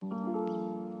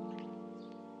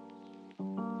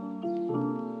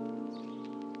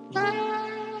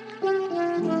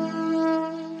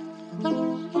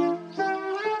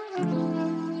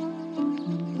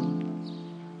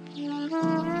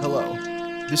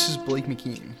This is Blake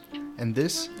McKean, and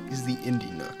this is the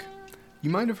Indie Nook. You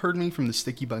might have heard me from the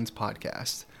Sticky Buns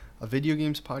podcast, a video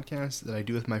games podcast that I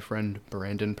do with my friend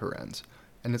Brandon Perens,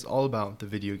 and it's all about the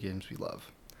video games we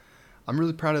love. I'm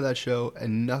really proud of that show,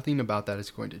 and nothing about that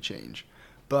is going to change,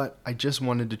 but I just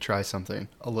wanted to try something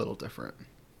a little different.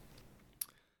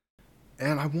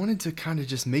 And I wanted to kind of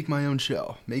just make my own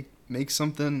show, make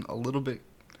something a little bit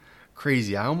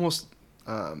crazy. I almost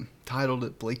titled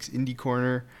it Blake's Indie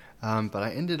Corner, but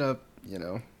I ended up,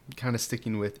 kind of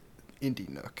sticking with Indie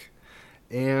Nook.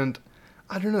 And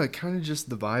I don't know, kind of just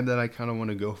the vibe that I kind of want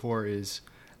to go for is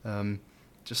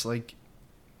just like,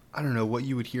 I don't know, what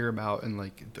you would hear about in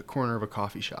like the corner of a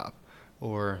coffee shop,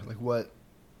 or like what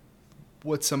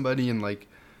somebody in like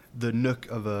the nook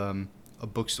of a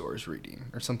bookstore is reading,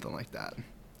 or something like that.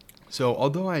 So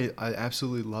although I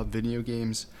absolutely love video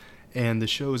games, and the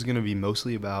show is going to be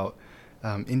mostly about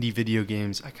indie video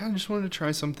games, I kind of just wanted to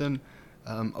try something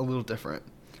a little different.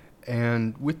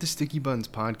 And with the Sticky Buns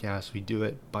podcast, we do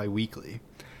it bi-weekly.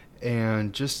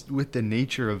 And just with the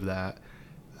nature of that,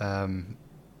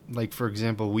 like for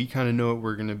example, we kind of know what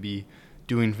we're going to be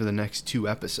doing for the next 2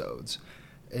 episodes.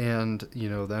 And,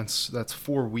 that's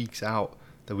 4 weeks out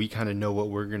that we kind of know what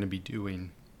we're going to be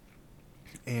doing.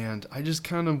 And I just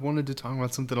kind of wanted to talk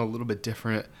about something a little bit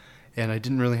different, and I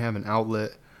didn't really have an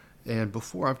outlet. And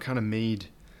before, I've kind of made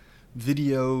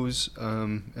videos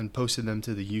and posted them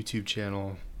to the YouTube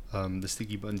channel, the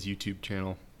Sticky Buns YouTube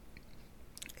channel.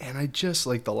 And I just,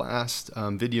 like the last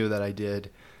video that I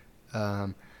did,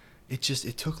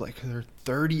 it took like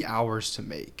 30 hours to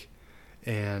make.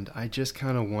 And I just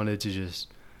kind of wanted to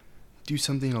just do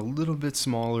something a little bit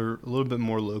smaller, a little bit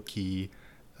more low-key,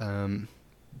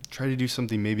 try to do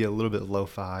something maybe a little bit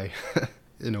lo-fi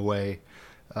in a way.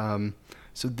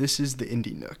 So this is the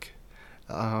Indie Nook,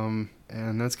 and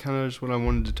that's kind of just what I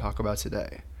wanted to talk about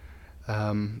today.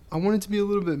 I wanted to be a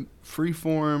little bit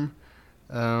free-form.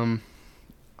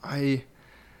 I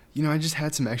just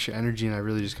had some extra energy, and I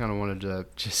really just kind of wanted to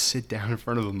just sit down in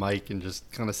front of a mic and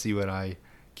just kind of see what I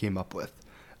came up with.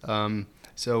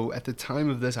 So at the time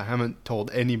of this, I haven't told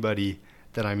anybody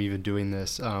that I'm even doing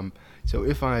this. So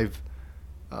if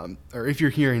if you're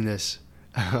hearing this,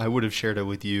 I would have shared it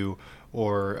with you,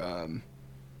 or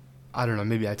I don't know,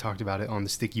 maybe I talked about it on the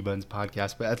Sticky Buns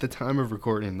podcast, but at the time of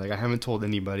recording, like I haven't told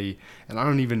anybody, and I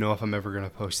don't even know if I'm ever going to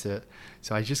post it.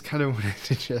 So I just kind of wanted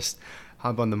to just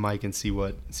hop on the mic and see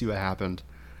what happened.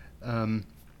 But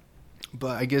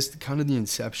I guess kind of the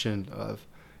inception of,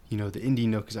 the Indie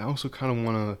Nook is I also kind of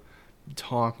want to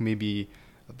talk maybe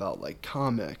about like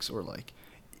comics, or like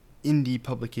indie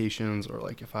publications, or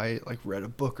like if I like read a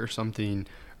book or something,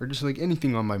 or just like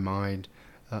anything on my mind,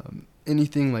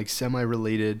 anything like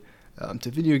semi-related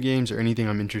to video games, or anything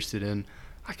I'm interested in.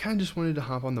 I kind of just wanted to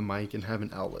hop on the mic and have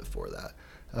an outlet for that.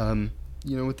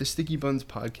 With the Sticky Buns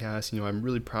podcast, I'm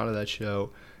really proud of that show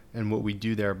and what we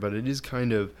do there, but it is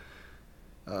kind of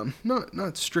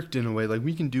not strict in a way. Like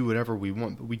we can do whatever we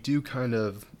want, but we do kind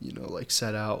of, like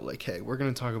set out like, hey, we're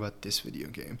going to talk about this video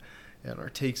game and our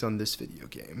takes on this video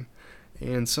game.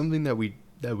 And something that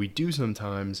we do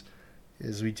sometimes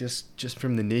is we just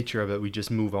from the nature of it, we just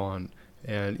move on.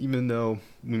 And even though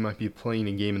we might be playing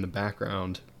a game in the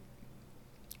background,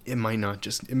 it might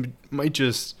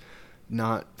just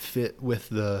not fit with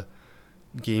the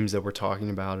games that we're talking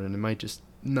about, and it might just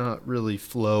not really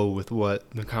flow with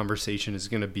what the conversation is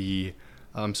going to be.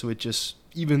 So it just,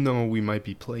 even though we might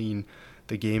be playing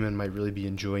the game and might really be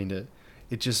enjoying it,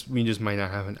 we just might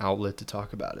not have an outlet to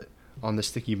talk about it on the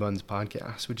Sticky Buns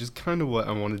podcast, which is kind of what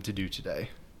I wanted to do today.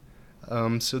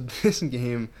 So this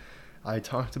game, I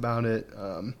talked about it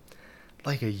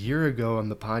like a year ago on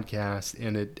the podcast,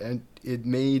 and it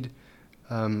made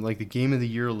like the Game of the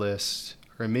Year list,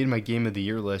 or I made my Game of the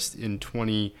Year list in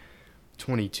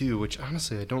 2022, which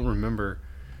honestly I don't remember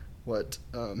what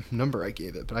number I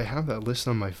gave it, but I have that list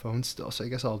on my phone still, so I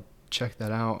guess I'll check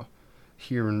that out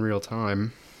here in real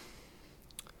time.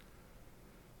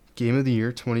 Game of the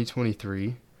Year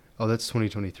 2023. Oh, that's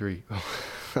 2023.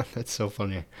 Oh, that's so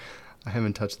funny. I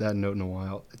haven't touched that note in a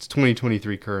while. It's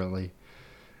 2023 currently.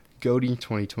 GOTY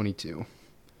 2022.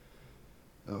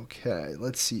 Okay,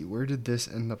 let's see. Where did this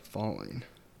end up falling?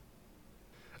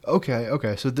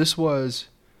 Okay. So this was...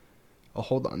 Oh,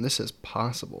 hold on. This says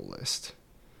possible list.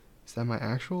 Is that my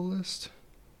actual list?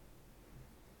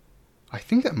 I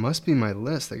think that must be my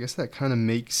list. I guess that kind of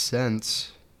makes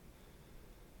sense.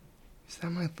 Is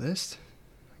that my list?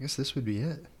 I guess this would be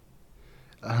it.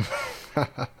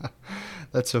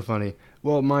 That's so funny.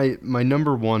 Well, my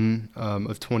number one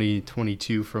of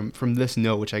 2022 from this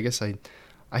note, which I guess I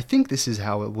think this is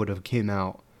how it would have came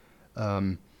out.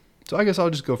 So I guess I'll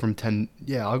just go from 10.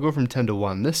 Yeah, I'll go from 10 to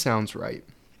 1. This sounds right.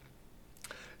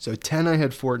 So 10 I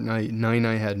had Fortnite, 9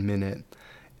 I had Minute,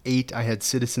 8 I had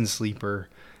Citizen Sleeper,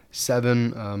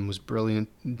 7 was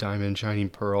Brilliant Diamond Shining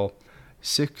Pearl,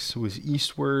 6 was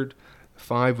Eastward,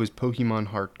 5 was Pokemon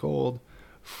Heart Gold,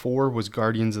 4 was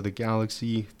Guardians of the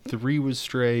Galaxy, 3 was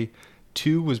Stray,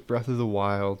 2 was Breath of the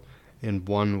Wild, and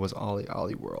 1 was Ollie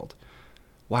Ollie World.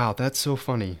 Wow, that's so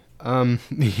funny.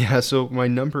 Yeah, so my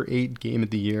number 8 game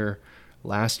of the year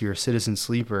last year, Citizen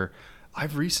Sleeper,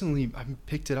 I've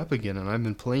picked it up again and I've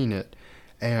been playing it.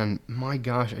 And my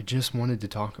gosh, I just wanted to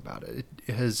talk about it.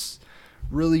 It has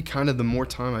really kind of, the more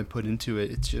time I put into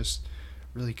it, it's just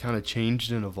really kind of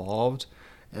changed and evolved.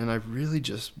 And I really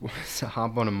just wanted to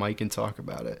hop on a mic and talk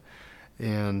about it.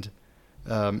 And,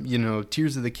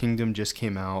 Tears of the Kingdom just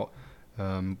came out,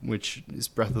 which is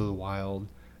Breath of the Wild.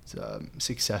 It's a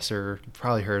successor. You've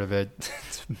probably heard of it.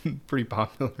 It's pretty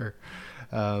popular.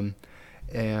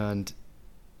 And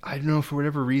I don't know, for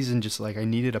whatever reason, just like I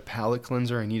needed a palate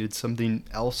cleanser. I needed something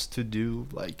else to do,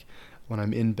 like when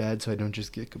I'm in bed, so I don't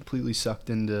just get completely sucked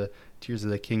into Tears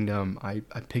of the Kingdom. I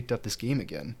picked up this game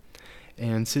again.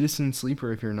 And Citizen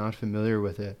Sleeper, if you're not familiar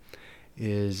with it,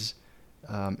 is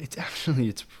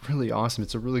it's really awesome.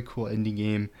 It's a really cool indie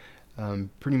game,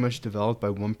 pretty much developed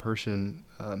by one person,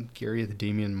 Gary the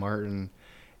Damian Martin,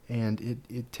 and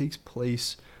it takes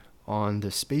place on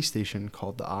the space station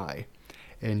called the Eye,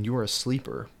 and you're a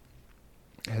sleeper,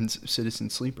 and Citizen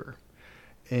Sleeper.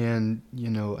 And,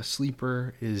 a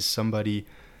sleeper is somebody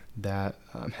that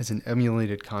has an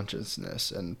emulated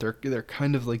consciousness, and they're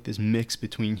kind of like this mix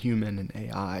between human and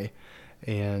AI.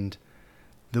 And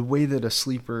the way that a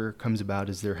sleeper comes about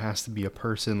is there has to be a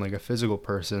person, like a physical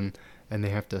person, and they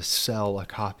have to sell a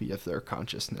copy of their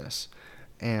consciousness.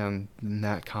 And then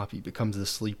that copy becomes the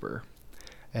sleeper.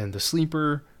 And the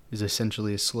sleeper is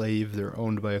essentially a slave. They're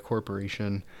owned by a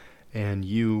corporation, and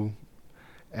you,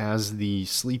 as the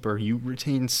sleeper, you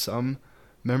retain some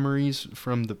memories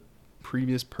from the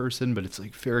previous person, but it's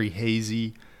like very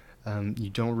hazy. You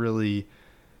don't really,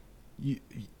 you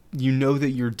know that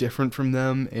you're different from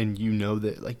them, and you know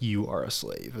that like you are a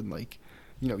slave, and like,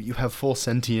 you have full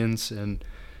sentience, and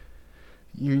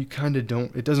you kind of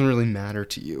don't, it doesn't really matter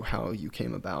to you how you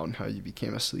came about and how you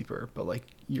became a sleeper, but like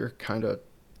you're kind of,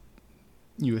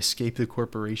 you escape the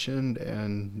corporation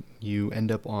and you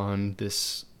end up on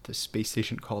this space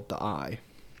station called the Eye.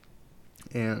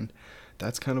 And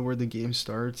that's kind of where the game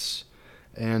starts.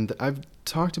 And I've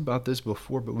talked about this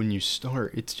before, but when you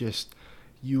start, it's just,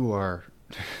 you're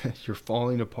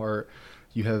falling apart.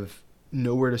 You have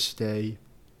nowhere to stay.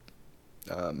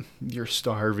 You're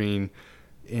starving.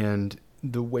 And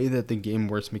the way that the game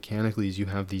works mechanically is you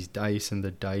have these dice, and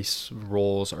the dice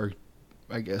rolls are,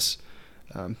 I guess,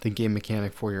 the game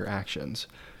mechanic for your actions.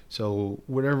 So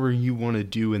whatever you want to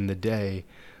do in the day,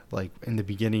 like in the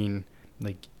beginning,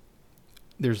 like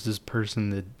there's this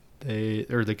person that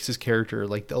this character,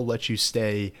 like they'll let you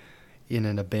stay in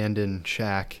an abandoned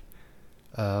shack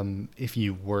if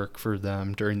you work for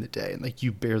them during the day, and like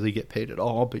you barely get paid at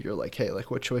all, but you're like, hey, like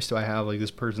what choice do I have? Like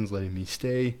this person's letting me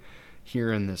stay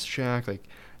here in this shack, like,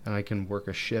 and I can work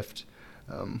a shift,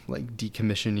 like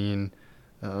decommissioning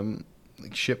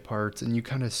like ship parts, and you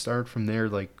kind of start from there,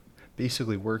 like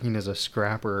basically working as a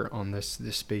scrapper on this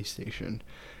space station.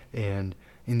 And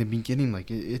in the beginning,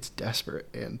 like it's desperate,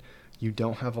 and you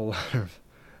don't have a lot of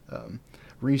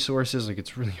resources. Like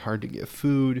it's really hard to get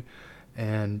food,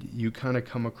 and you kind of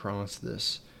come across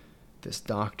this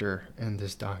doctor, and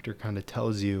this doctor kind of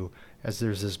tells you, as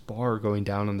there's this bar going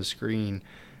down on the screen,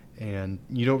 and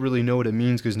you don't really know what it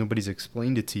means because nobody's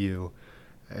explained it to you,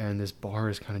 and this bar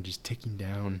is kind of just ticking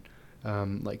down,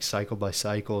 like cycle by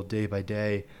cycle, day by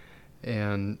day.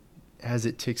 And as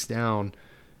it ticks down,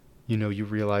 you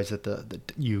realize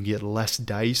that you get less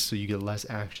dice, so you get less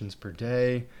actions per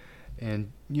day,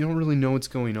 and you don't really know what's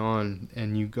going on.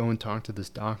 And you go and talk to this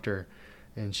doctor,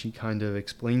 and she kind of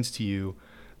explains to you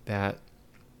that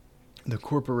the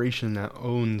corporation that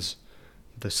owns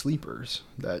the sleepers,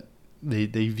 that they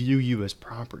view you as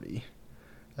property,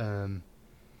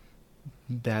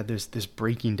 that this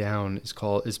breaking down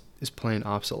is planned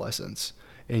obsolescence,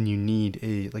 and you need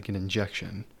an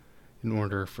injection in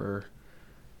order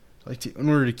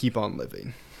to keep on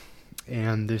living.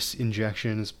 And this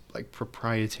injection is like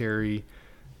proprietary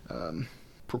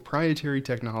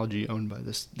technology owned by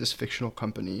this fictional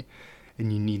company,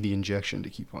 and you need the injection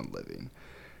to keep on living.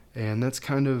 And that's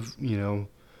kind of,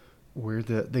 where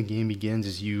the game begins,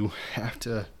 is you have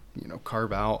to,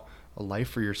 carve out a life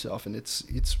for yourself, and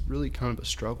it's really kind of a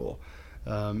struggle.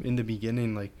 In the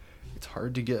beginning, like, it's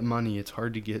hard to get money, it's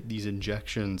hard to get these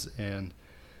injections, and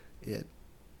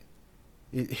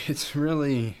it's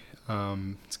really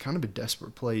it's kind of a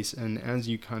desperate place, and as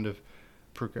you kind of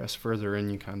progress further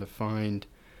and you kind of find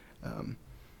um,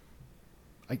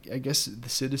 I guess the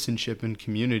citizenship and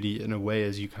community in a way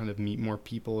as you kind of meet more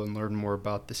people and learn more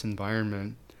about this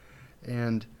environment.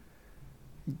 And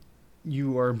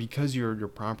you are, because you're your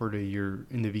property, you're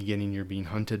in the beginning you're being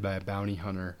hunted by a bounty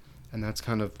hunter, and that's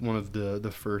kind of one of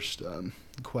the first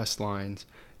quest lines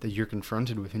that you're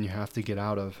confronted with and you have to get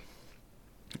out of.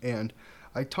 And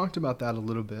I talked about that a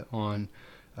little bit on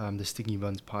the Sticky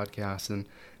Buns podcast and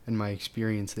my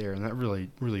experience there, and that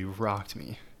really rocked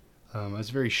me. I was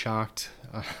very shocked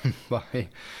by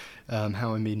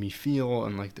how it made me feel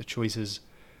and like the choices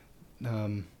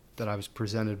that I was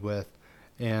presented with.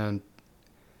 And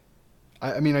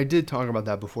I mean, I did talk about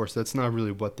that before, so that's not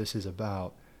really what this is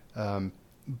about.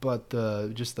 But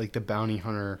just like the bounty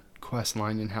hunter quest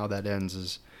line and how that ends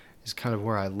is kind of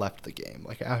where I left the game.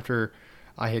 Like after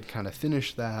I had kind of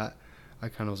finished that, I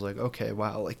kind of was like, okay,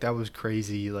 wow, like that was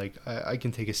crazy. Like I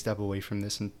can take a step away from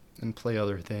this and play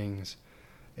other things.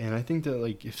 And I think that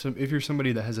like if you're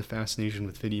somebody that has a fascination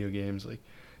with video games, like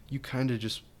you kind of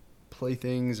just play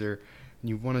things or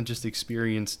you want to just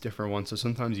experience different ones. So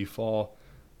sometimes you fall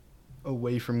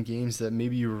away from games that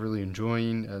maybe you were really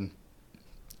enjoying, and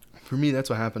for me that's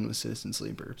what happened with Citizen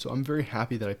Sleeper. So I'm very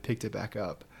happy that I picked it back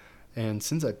up, and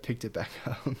since I picked it back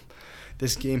up,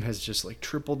 this game has just like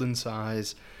tripled in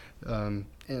size, and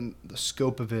the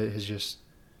scope of it has just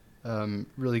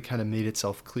really kind of made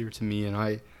itself clear to me,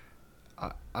 and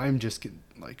I'm just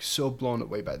like so blown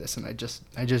away by this, and I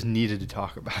just needed to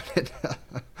talk about it.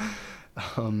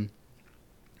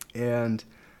 And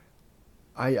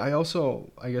I also,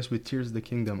 I guess with Tears of the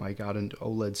Kingdom, I got into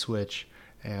OLED Switch,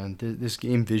 and this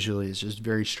game visually is just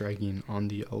very striking on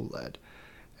the OLED,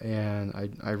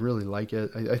 and I really like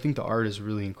it. I think the art is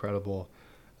really incredible.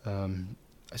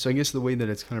 So I guess the way that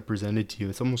it's kind of presented to you,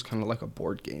 it's almost kind of like a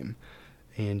board game,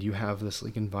 and you have this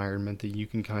like environment that you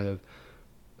can kind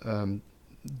of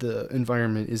the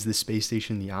environment is the space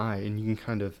station, the eye, and you can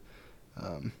kind of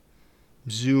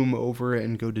zoom over it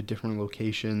and go to different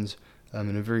locations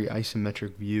in a very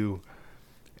isometric view.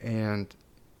 And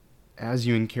as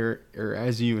you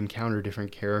encounter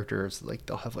different characters, like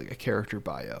they'll have like a character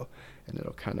bio, and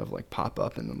it'll kind of like pop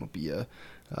up, and it'll be a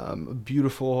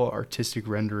beautiful artistic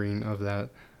rendering of that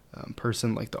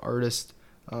person. Like the artist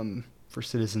for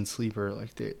Citizen Sleeper,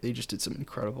 like they just did some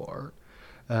incredible art.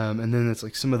 And then it's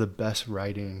like some of the best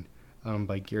writing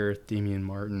by Gareth Damian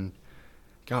Martin.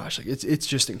 Gosh, like it's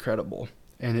just incredible,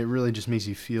 and it really just makes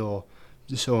you feel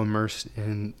so immersed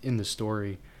in the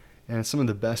story. And it's some of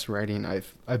the best writing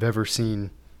I've ever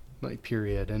seen, like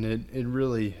period. And it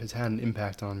really has had an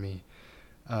impact on me,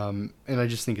 and I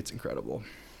just think it's incredible.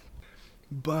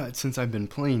 But since I've been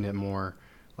playing it more,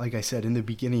 like I said in the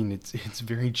beginning, it's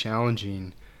very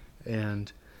challenging,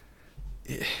 and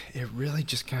it really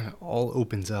just kind of all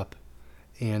opens up,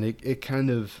 and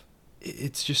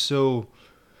it's just so,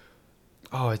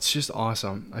 it's just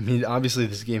awesome. I mean, obviously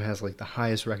this game has like the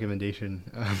highest recommendation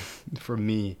from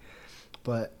me,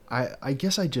 but I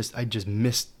guess I just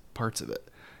missed parts of it,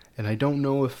 and I don't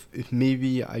know if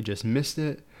maybe I just missed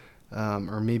it,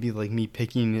 or maybe like me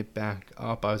picking it back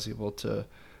up, I was able to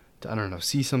I don't know,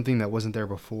 see something that wasn't there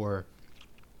before,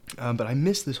 but I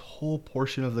missed this whole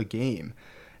portion of the game.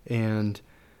 And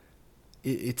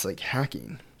it's like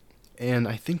hacking, and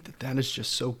I think that is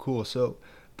just so cool. So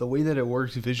the way that it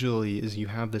works visually is you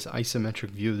have this isometric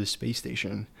view of the space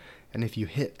station, and if you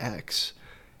hit X,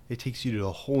 it takes you to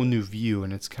a whole new view,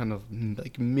 and it's kind of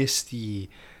like misty,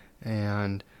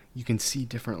 and you can see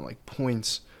different like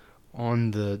points on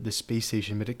the space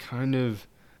station, but it's kind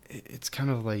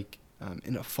of like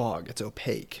in a fog. It's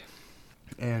opaque,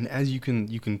 and as you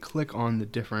can click on the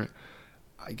different,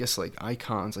 I guess like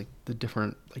icons, like the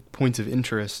different like points of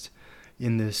interest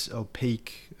in this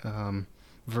opaque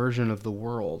version of the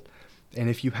world. And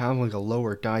if you have like a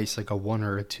lower dice, like a 1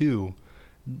 or a 2,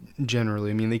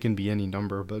 generally, I mean they can be any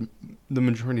number, but the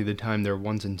majority of the time they're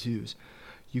 1s and 2s.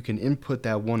 You can input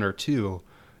that 1 or 2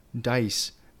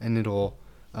 dice, and it'll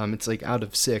it's like out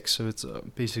of 6, so it's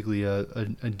basically a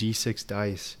D6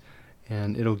 dice,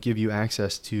 and it'll give you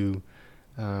access to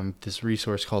this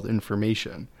resource called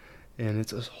information. And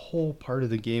it's a whole part of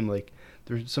the game. Like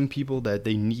there's some people that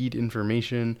they need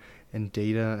information and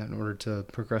data in order to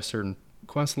progress certain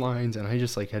quest lines, and I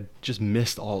just like had just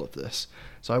missed all of this.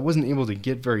 So I wasn't able to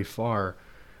get very far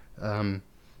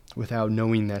without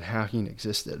knowing that hacking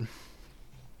existed.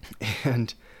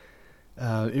 And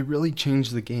it really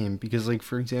changed the game, because like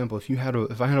for example, if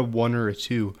I had a 1 or a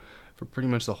 2 for pretty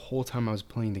much the whole time I was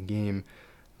playing the game,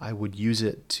 I would use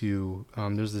it to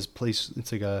there's this place,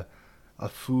 it's like a a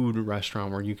food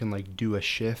restaurant where you can like do a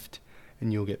shift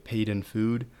and you'll get paid in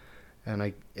food.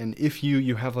 And if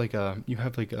you have like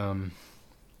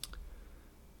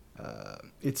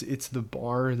it's the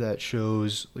bar that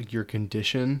shows like your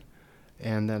condition,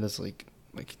 and that is like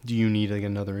do you need like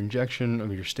another injection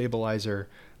of your stabilizer,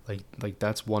 like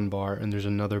that's one bar, and there's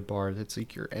another bar that's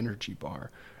like your energy bar,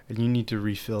 and you need to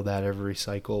refill that every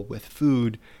cycle with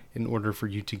food in order for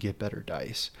you to get better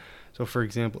dice. So for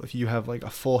example, if you have like a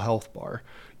full health bar,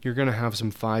 you're going to have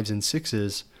some 5s and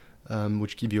 6s,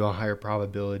 which give you a higher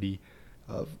probability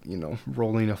of,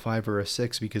 rolling a 5 or a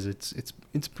 6, because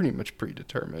it's pretty much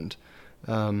predetermined.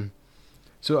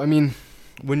 So I mean,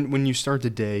 when you start the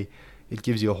day, it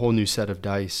gives you a whole new set of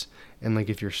dice. And like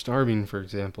if you're starving, for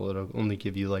example, it'll only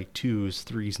give you like 2s,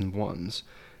 3s, and 1s.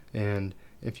 And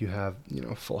if you have,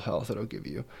 full health, it'll give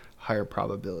you higher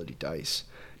probability dice.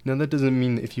 Now that doesn't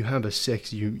mean that if you have a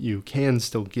 6, you can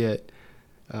still get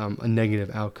a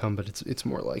negative outcome, but it's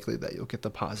more likely that you'll get the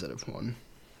positive one.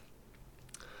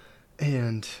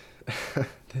 And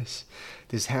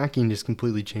this hacking just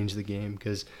completely changed the game,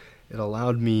 because it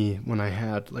allowed me, when I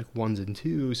had like 1s and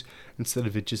 2s, instead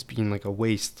of it just being like a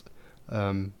waste,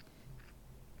 I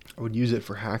would use it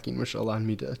for hacking, which allowed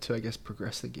me to I guess,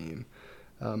 progress the game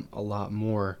a lot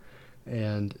more.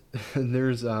 And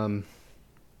there's a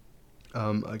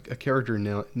character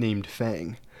named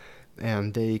Fang,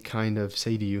 and they kind of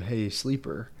say to you, hey,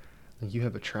 sleeper, like, you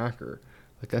have a tracker.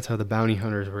 Like, that's how the bounty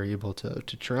hunters were able to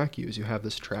track you, is you have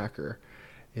this tracker,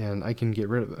 and I can get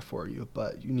rid of it for you,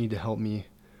 but you need to help me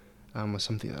with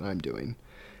something that I'm doing.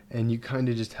 And you kind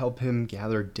of just help him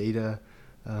gather data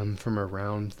from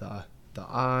around the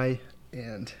eye,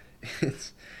 and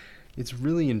it's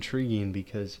really intriguing,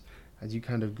 because as you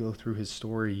kind of go through his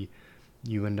story,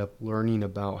 you end up learning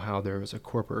about how there was a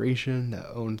corporation that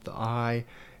owned the eye,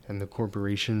 and the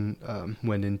corporation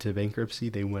went into bankruptcy.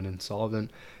 They went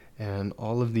insolvent, and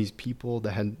all of these people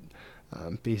that had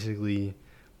basically,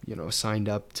 signed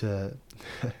up to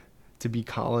to be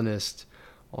colonists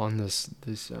on this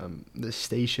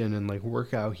station and like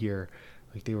work out here,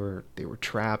 like they were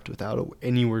trapped without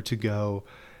anywhere to go.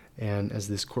 And as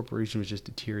this corporation was just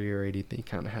deteriorating, they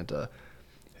kind of had to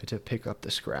pick up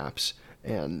the scraps,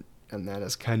 and that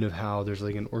is kind of how there's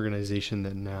like an organization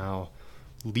that now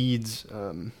leads,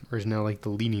 or is now like the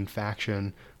leading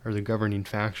faction or the governing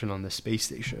faction on the space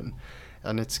station.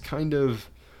 And it's kind of,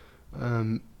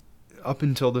 up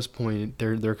until this point,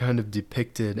 they're kind of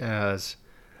depicted as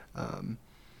kind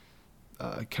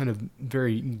of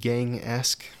very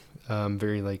gang-esque,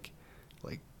 very like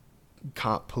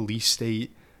cop police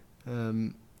state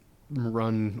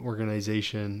run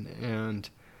organization. And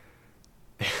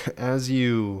as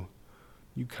you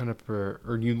kind of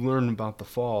you learn about the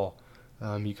fall,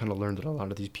 you kind of learn that a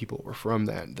lot of these people were from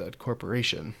that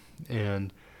corporation.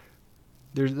 And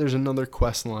there's another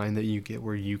quest line that you get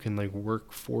where you can like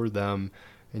work for them,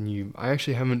 and I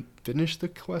actually haven't finished the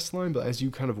quest line, but as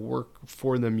you kind of work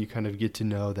for them, you kind of get to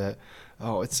know that,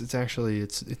 oh, it's actually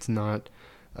it's not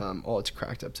all it's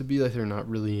cracked up to be. Like, they're not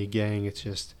really a gang. It's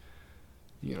just,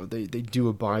 they do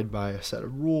abide by a set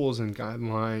of rules and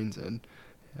guidelines. And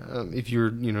if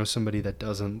you're somebody that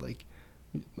doesn't, like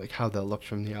how that looks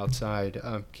from the outside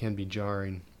can be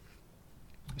jarring.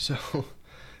 So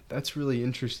that's really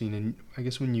interesting. And I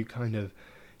guess when you kind of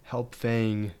help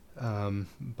Fang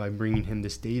by bringing him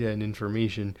this data and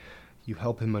information, you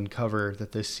help him uncover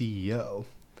that the CEO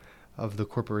of the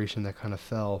corporation that kind of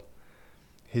fell,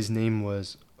 his name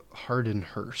was Hardin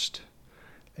Hurst.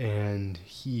 And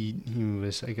he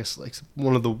was, I guess, like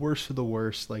one of the worst of the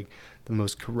worst, like the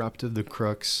most corrupt of the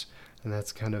crooks. And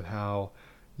that's kind of how,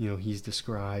 he's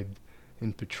described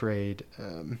and portrayed.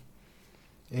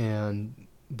 And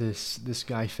this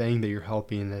guy Fang that you're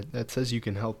helping, that says you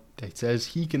can help, that says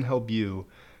he can help you.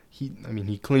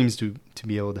 He claims to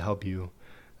be able to help you.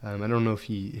 I don't know if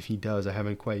he does. I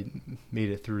haven't quite made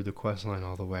it through the quest line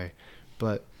all the way,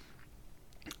 but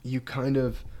you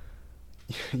go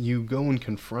and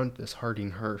confront this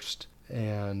Harding Hurst,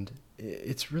 and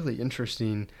it's really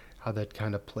interesting how that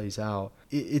kind of plays out.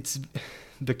 It's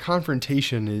the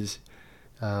confrontation is,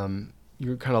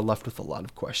 you're kind of left with a lot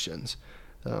of questions,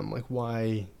 like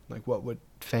why, like what would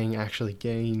Fang actually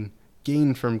gain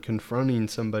from confronting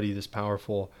somebody this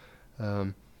powerful,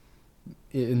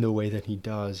 in the way that he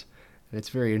does. And it's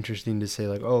very interesting to say,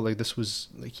 like, oh, like this was,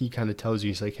 like, he kind of tells you,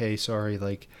 he's like, hey, sorry,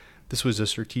 like this was a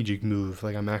strategic move.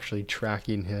 Like, I'm actually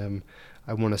tracking him.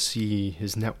 I want to see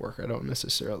his network.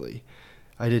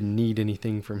 I didn't need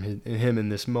anything from him in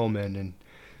this moment.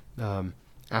 And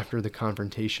after the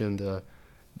confrontation,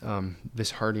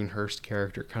 this Harding Hurst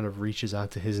character kind of reaches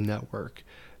out to his network,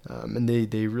 and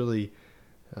they really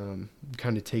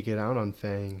kind of take it out on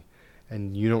Fang,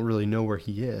 and you don't really know where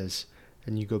he is,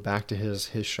 and you go back to his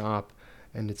shop,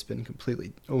 and it's been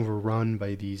completely overrun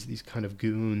by these kind of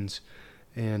goons.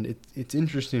 And it's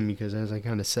interesting because, as I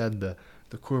kind of said, the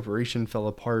corporation fell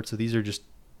apart, so these are just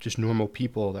normal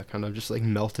people that kind of just like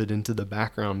melted into the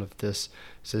background of this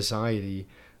society.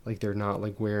 Like, they're not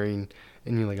like wearing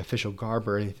any like official garb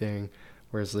or anything,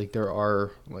 whereas like there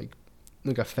are like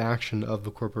a faction of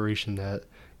the corporation that,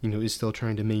 you know, is still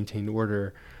trying to maintain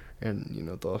order. And, you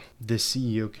know, this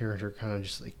CEO character kind of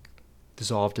just like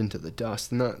dissolved into the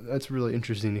dust, and that's really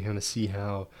interesting to kind of see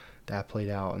how that played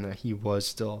out, and that he was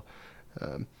still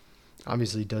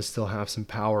obviously does still have some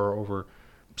power over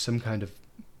some kind of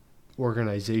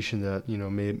organization that, you know,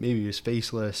 maybe is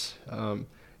faceless,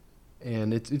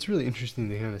 and it's really interesting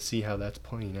to kind of see how that's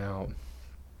playing out.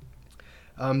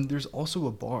 There's also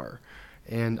a bar,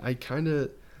 and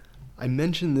I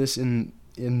mentioned this in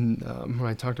when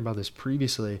I talked about this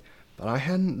previously, but I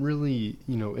hadn't really,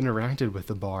 you know, interacted with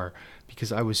the bar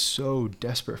because I was so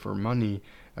desperate for money.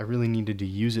 I really needed to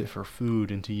use it for food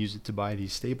and to use it to buy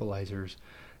these stabilizers,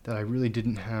 that I really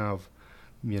didn't have,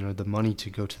 you know, the money to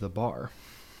go to the bar.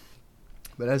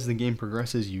 But as the game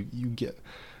progresses, you get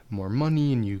more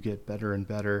money and you get better and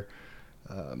better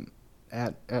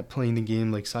at playing the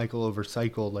game, like cycle over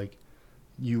cycle. Like,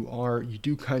 you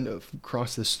do kind of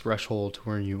cross this threshold to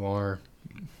where you are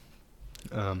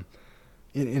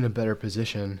in a better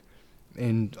position.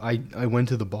 And I went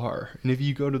to the bar, and if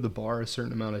you go to the bar a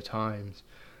certain amount of times,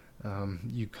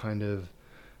 you kind of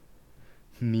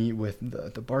meet with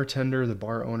the bartender, the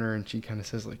bar owner, and she kind of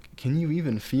says, like, can you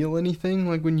even feel anything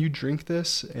like when you drink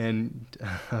this? And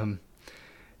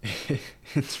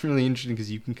it's really interesting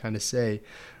because you can kind of say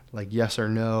like yes or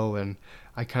no, and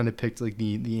I kind of picked like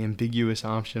the ambiguous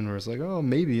option where it's like, oh,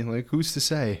 maybe, like, who's to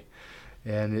say?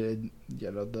 And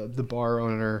you know, the bar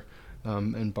owner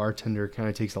and bartender kind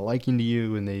of takes a liking to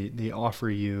you, and they offer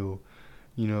you,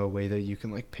 you know, a way that you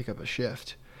can like pick up a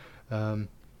shift, and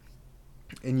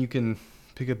you can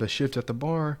pick up a shift at the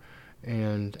bar,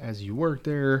 and as you work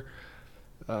there,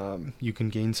 you can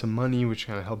gain some money, which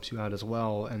kind of helps you out as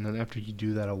well. And then after you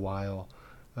do that a while,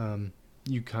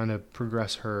 you kind of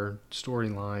progress her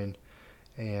storyline,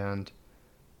 and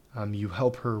you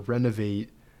help her renovate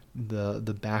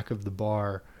the back of the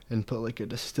bar and put like a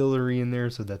distillery in there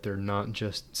so that they're not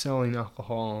just selling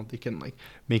alcohol, they can like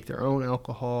make their own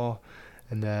alcohol.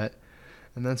 And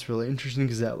that's really interesting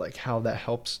because that, like, how that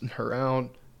helps her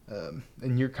out.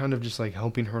 And you're kind of just like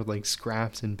helping her like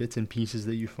scraps and bits and pieces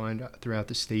that you find throughout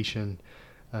the station,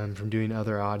 from doing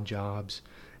other odd jobs.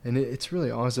 And it's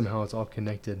really awesome how it's all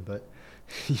connected, but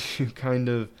you kind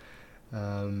of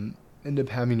end up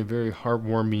having a very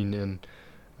heartwarming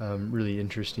and really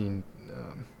interesting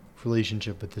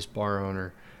relationship with this bar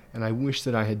owner. And I wish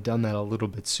that I had done that a little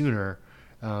bit sooner,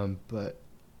 but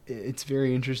it's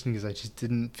very interesting because I just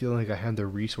didn't feel like I had the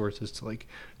resources to like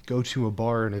go to a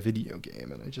bar in a video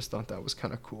game, and I just thought that was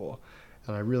kind of cool,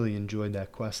 and I really enjoyed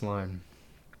that quest line.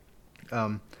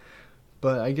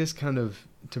 But I guess kind of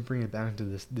to bring it back to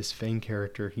this Fang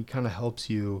character, he kind of helps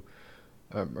you,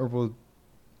 I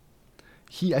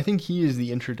think he is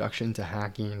the introduction to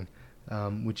hacking,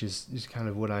 which is kind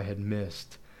of what I had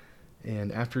missed.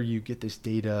 And after you get this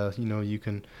data, you know, you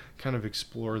can kind of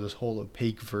explore this whole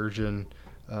opaque version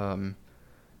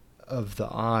of the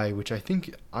eye, which I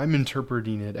think I'm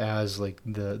interpreting it as like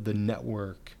the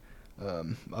network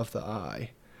of the eye.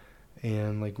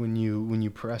 And like when you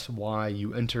press Y,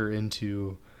 you enter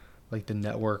into like the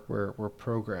network where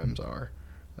programs are,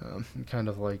 kind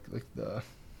of like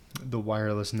the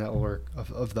wireless network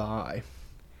of the eye.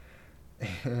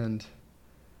 And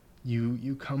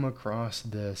you come across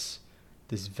this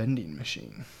vending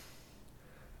machine.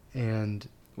 And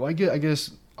well, I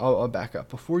guess I'll back up.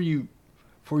 Before you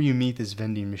meet this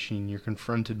vending machine, you're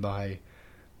confronted by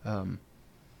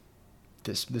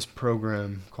this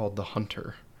program called the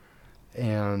Hunter,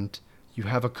 and you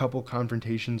have a couple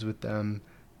confrontations with them.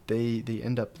 They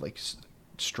end up like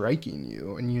striking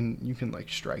you, and you can like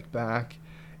strike back,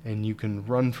 and you can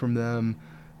run from them.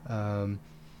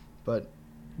 But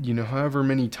you know, however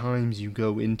many times you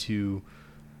go into,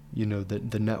 you know,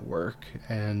 the network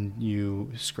and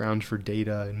you scrounge for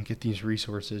data and get these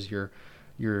resources, you're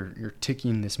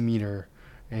ticking this meter,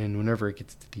 and whenever it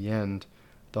gets to the end,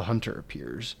 the Hunter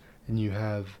appears, and you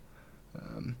have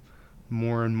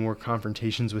more and more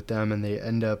confrontations with them, and they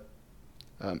end up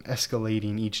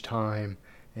escalating each time.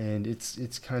 And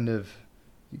it's kind of,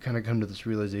 you kind of come to this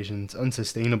realization it's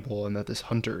unsustainable, and that this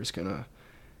Hunter is gonna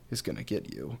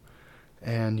get you.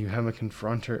 And you have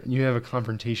a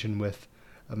confrontation with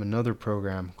another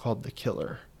program called the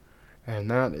Killer, and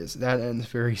that ends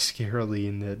very scarily,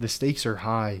 and the stakes are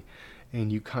high,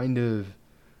 and you kind of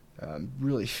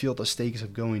really feel the stakes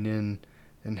of going in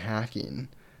and hacking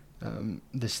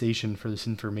the station for this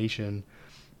information.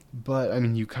 But I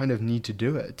mean, you kind of need to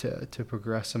do it to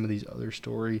progress some of these other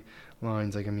story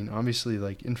lines. Like, I mean, obviously,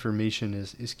 like, information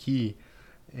is key,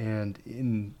 and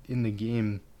in the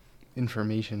game,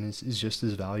 information is just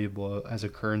as valuable as a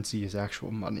currency as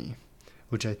actual money,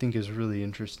 which I think is really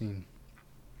interesting,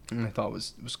 and I thought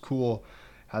was cool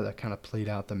how that kind of played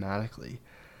out thematically.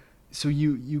 So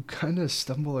you kind of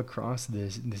stumble across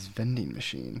this vending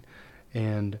machine,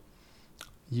 and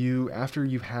you, after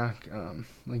you hack,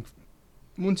 like,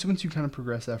 once you kind of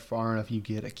progress that far enough, you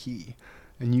get a key,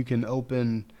 and you can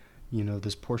open,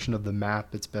 this portion of the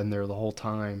map that's been there the whole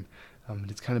time.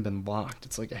 It's kind of been locked.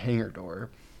 It's like a hangar door,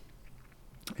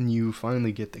 and you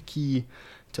finally get the key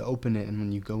to open it. And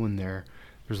when you go in there,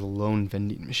 there's a lone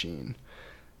vending machine,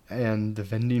 and the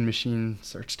vending machine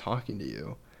starts talking to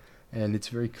you, and it's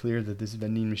very clear that this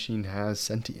vending machine has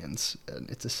sentience, and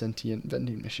it's a sentient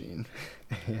vending machine.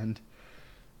 And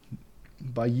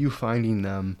by you finding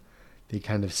them, they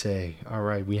kind of say, all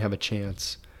right, we have a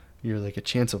chance. You're like, a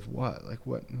chance of what? Like,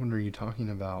 what are you talking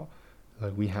about?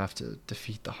 Like, we have to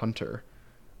defeat the hunter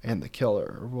and the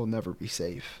killer, or we'll never be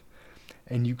safe.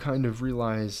 And you kind of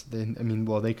realize then,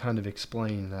 they kind of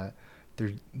explain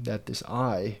that this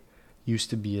eye used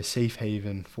to be a safe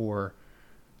haven for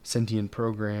sentient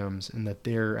programs, and that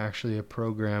they're actually a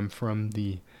program from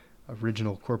the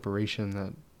original corporation,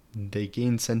 that they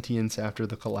gained sentience after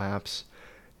the collapse,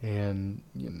 and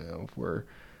we're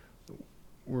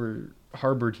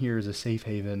harbored here as a safe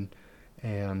haven.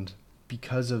 And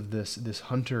because of this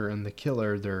hunter and the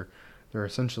killer, they're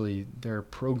essentially, they're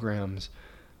programs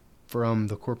from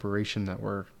the corporation that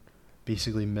were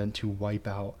basically meant to wipe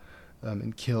out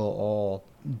and kill all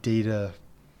data,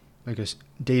 I guess,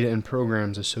 data and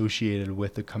programs associated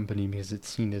with the company, because it's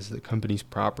seen as the company's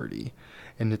property.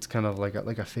 And it's kind of like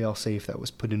a fail-safe that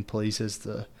was put in place as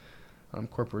the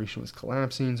corporation was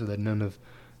collapsing, so that none of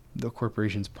the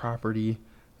corporation's property,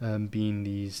 being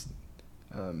these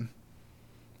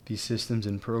systems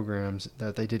and programs,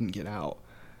 that they didn't get out.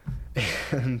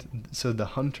 And so the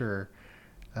hunter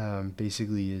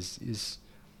basically is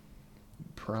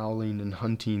prowling and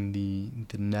hunting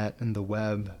the net and the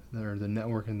web, or the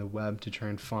network and the web, to try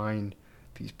and find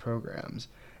these programs.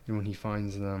 And when he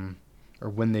finds them, or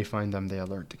when they find them, they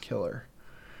alert the killer,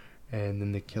 and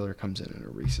then the killer comes in and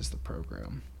erases the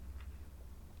program.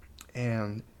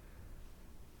 And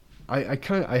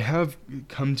I have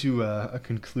come to a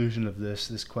conclusion of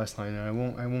this quest line,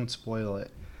 and I won't spoil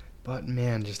it, but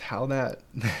man, just how that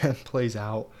plays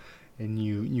out, and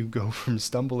you go from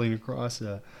stumbling across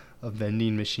a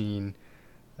vending machine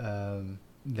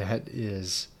that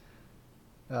is,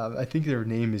 I think their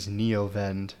name is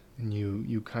NeoVend, and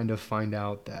you kind of find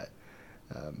out that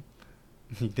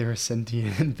they're a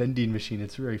sentient vending machine.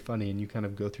 It's very funny, and you kind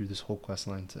of go through this whole quest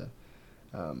line to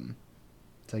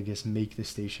I guess make the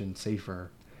station safer.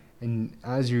 And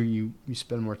as you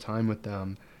spend more time with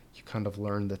them, you kind of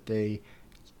learn that they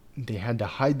had to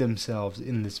hide themselves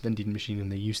in this vending machine, and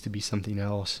they used to be something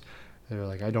else. They're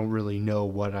like, I don't really know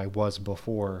what I was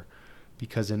before,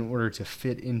 because in order to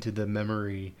fit into the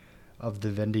memory of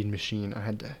the vending machine, I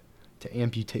had to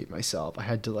amputate myself. I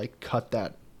had to, like, cut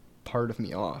that part of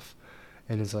me off.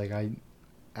 And it's like,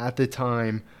 at the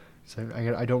time, so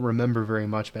I don't remember very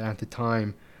much, but at the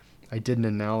time, I did an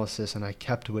analysis, and I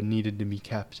kept what needed to be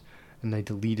kept, and I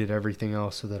deleted everything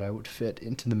else so that I would fit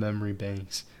into the memory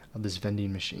banks of this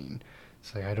vending machine.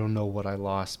 It's like, I don't know what I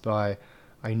lost, but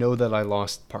I know that I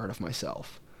lost part of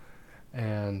myself.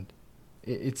 And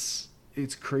it's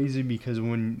crazy, because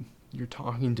when you're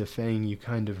talking to Fang, you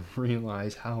kind of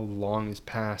realize how long has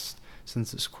passed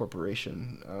since this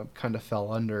corporation kind of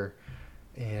fell under,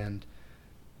 and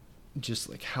just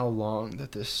like how long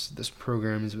that this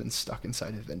program has been stuck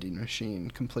inside a vending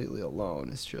machine completely alone.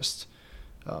 It's just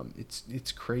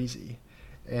it's crazy.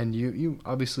 And you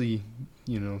obviously,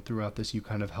 throughout this, you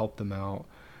kind of help them out,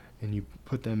 and you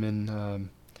put them in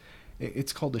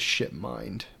it's called a ship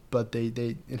mind, but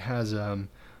it has a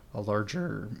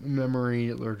larger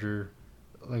memory,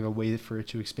 like a way for it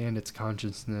to expand its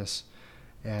consciousness.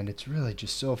 And it's really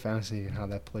just so fascinating how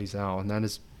that plays out. And that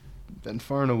has been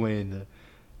far and away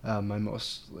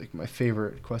my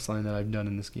favorite questline that I've done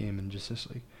in this game, and just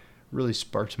like really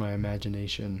sparked my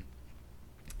imagination.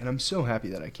 And I'm so happy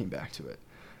that I came back to it.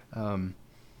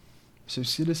 So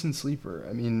Citizen Sleeper,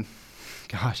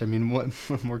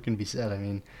 what more can be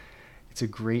said? It's a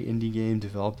great indie game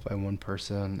developed by one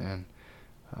person,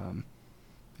 and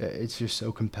it's just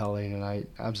so compelling, and I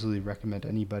absolutely recommend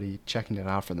anybody checking it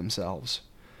out for themselves.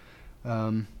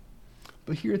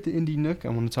 But here at the Indie Nook, I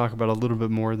want to talk about a little bit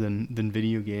more than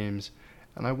video games,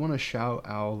 and I want to shout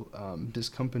out this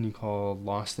company called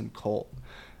Lost in Cult,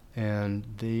 and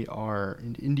they are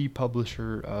an indie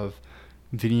publisher of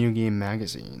video game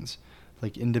magazines,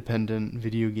 like independent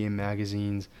video game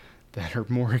magazines that are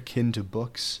more akin to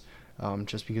books,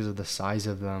 just because of the size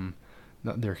of them.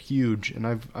 They're huge, and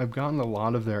I've gotten a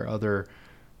lot of their other,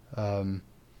 I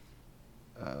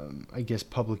guess,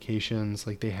 publications.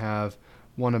 Like, they have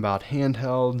one about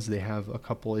handhelds. They have a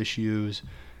couple issues.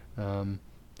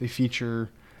 They feature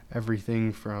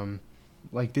everything from,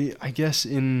 like, I guess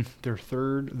in their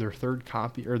third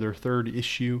copy, or their third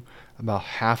issue, about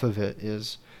half of it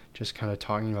is just kind of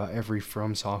talking about every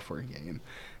From Software game,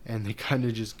 and they kind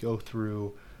of just go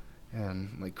through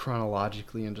and, like,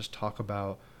 chronologically and just talk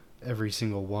about every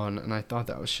single one, and I thought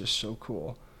that was just so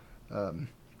cool.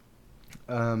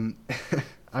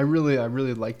 I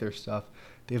really like their stuff.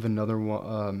 They have another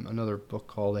one, another book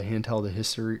called A Handheld a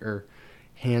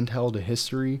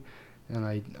History, and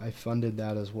I funded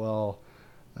that as well.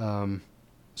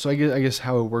 So I guess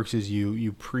how it works is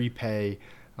you prepay.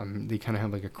 They kind of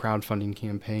have like a crowdfunding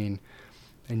campaign,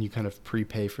 and you kind of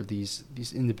prepay for these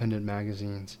independent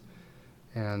magazines,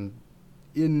 and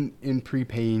in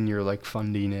prepaying, you're like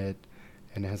funding it,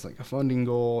 and it has like a funding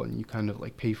goal, and you kind of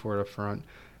like pay for it up front,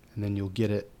 and then you'll get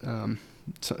it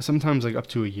sometimes like up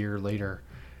to a year later.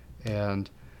 And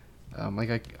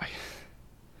like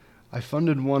I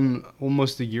funded one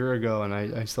almost a year ago, and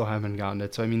I still haven't gotten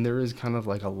it. So I mean, there is kind of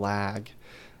like a lag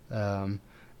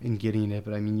in getting it,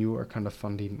 but I mean, you are kind of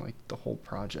funding like the whole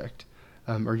project,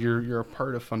 or you're a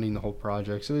part of funding the whole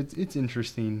project. So it's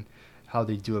interesting how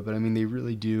they do it, but I mean, they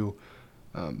really do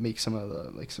make some of the,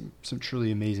 like, some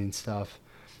truly amazing stuff.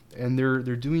 And they're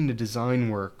doing the design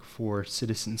work for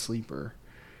Citizen Sleeper,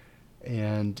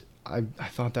 and I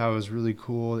thought that was really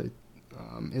cool. It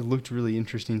looked really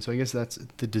interesting. So I guess that's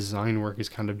the design work is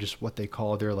kind of just what they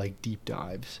call their like deep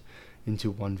dives into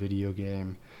one video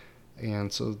game.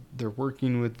 And so they're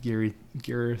working with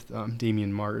Gareth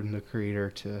Damian Martin, the creator,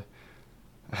 to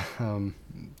kind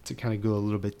of go a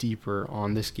little bit deeper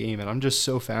on this game, and I'm just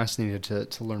so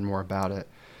fascinated to learn more about it.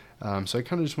 So I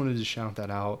kind of just wanted to shout that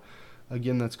out.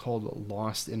 Again, that's called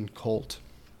Lost in Cult,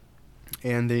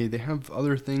 and they have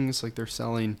other things, like they're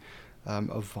selling a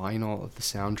vinyl of the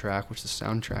soundtrack, which the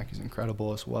soundtrack is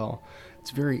incredible as well.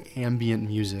 It's very ambient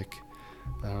music,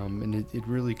 and it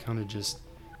really kind of just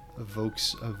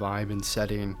evokes a vibe and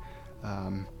setting,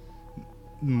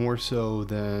 more so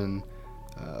than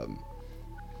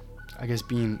I guess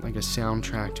being like a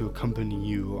soundtrack to accompany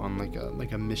you on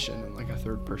like a mission in like a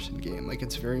third person game. Like,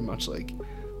 it's very much like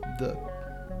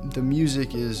the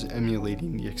music is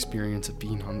emulating the experience of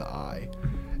being on the eye,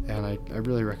 and I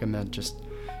really recommend just,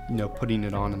 putting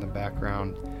it on in the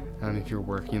background if you're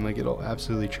working. Like, it'll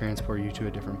absolutely transport you to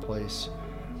a different place.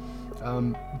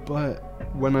 But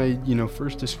when I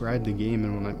first described the game,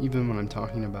 and when I'm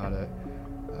talking about it,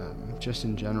 just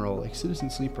in general, like Citizen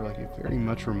Sleeper, like, it very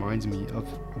much reminds me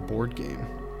of a board game,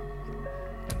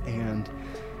 and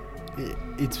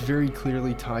it's very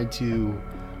clearly tied to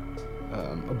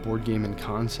a board game in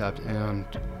concept. And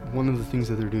one of the things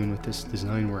that they're doing with this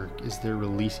design work is they're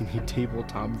releasing a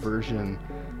tabletop version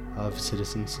of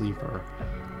Citizen Sleeper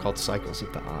called Cycles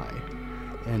of the Eye,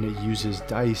 and it uses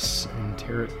dice and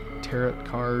tarot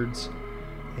cards,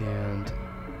 and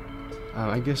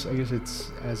I guess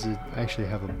it's, I actually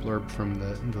have a blurb from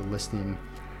the listing.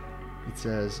 It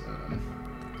says,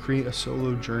 create a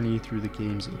solo journey through the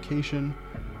game's location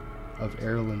of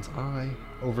Erlen's Eye.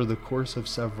 Over the course of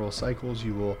several cycles,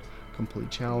 you will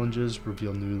complete challenges,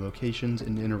 reveal new locations,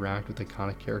 and interact with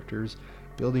iconic characters,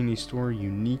 building a story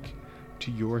unique to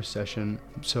your session.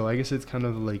 So I guess it's kind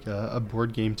of like a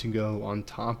board game to go on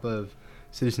top of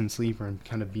Citizen Sleeper and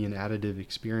kind of be an additive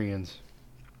experience.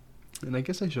 And I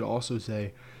guess I should also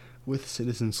say, with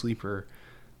Citizen Sleeper,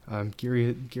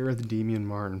 Gareth Damian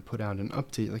Martin put out an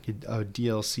update, like a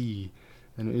DLC,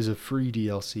 and it was a free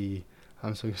DLC.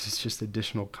 So I guess it's just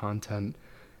additional content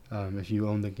if you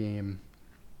own the game.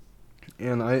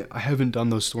 And I haven't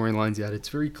done those storylines yet. It's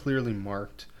very clearly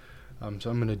marked, so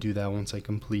I'm going to do that once I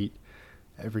complete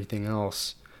everything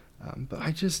else. But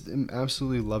I just am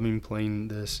absolutely loving playing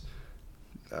this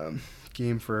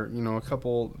game for a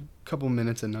couple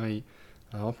minutes a night.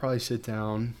 I'll probably sit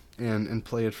down and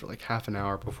play it for like half an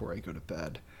hour before I go to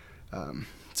bed.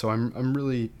 So I'm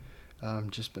really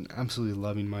just been absolutely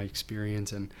loving my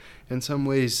experience, and in some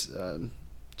ways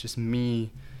just me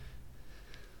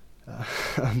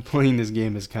playing this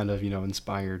game has kind of,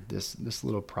 inspired this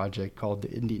little project called the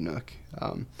Indie Nook.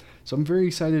 So I'm very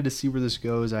excited to see where this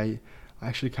goes. I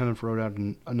actually kind of wrote out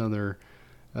another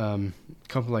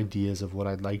couple ideas of what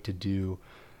I'd like to do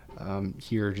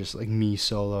here, just like me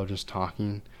solo, just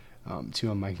talking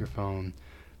to a microphone.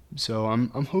 So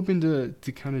I'm hoping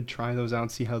to kind of try those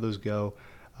out, see how those go,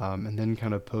 and then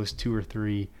kind of post 2 or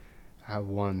 3 at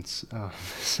once.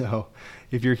 So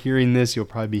if you're hearing this, you'll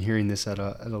probably be hearing this at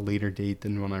a later date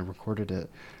than when I recorded it.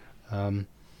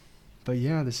 But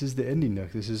yeah, this is the Indie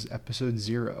Nook. This is episode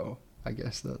 0, I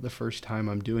guess, the first time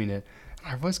I'm doing it.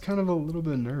 And I was kind of a little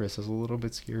bit nervous. I was a little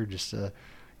bit scared just to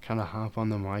kind of hop on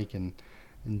the mic and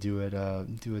do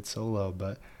it solo.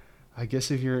 But I guess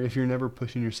if you're never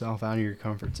pushing yourself out of your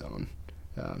comfort zone,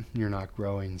 you're not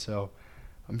growing. So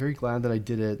I'm very glad that I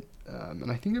did it,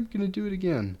 and I think I'm going to do it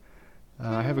again.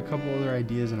 I have a couple other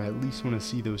ideas, and I at least want to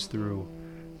see those through.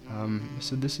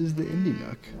 So this is the Indie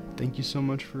Nook. Thank you so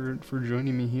much for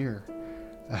joining me here.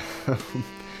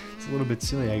 It's a little bit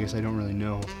silly. I guess I don't really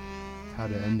know how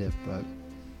to end it, but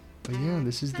yeah,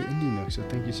 this is the Indie Nook. So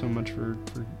thank you so much for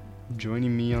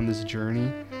joining me on this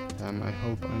journey. I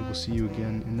hope I will see you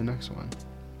again in the next one.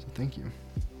 So thank you.